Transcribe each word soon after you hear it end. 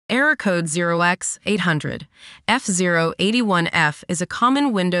Error code 0x800f081f is a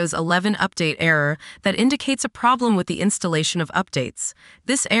common Windows 11 update error that indicates a problem with the installation of updates.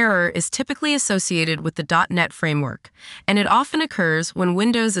 This error is typically associated with the .NET framework, and it often occurs when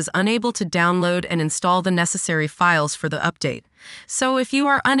Windows is unable to download and install the necessary files for the update. So if you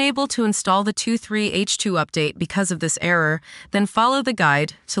are unable to install the 0x800f081f update because of this error, then follow the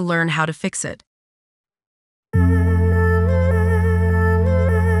guide to learn how to fix it.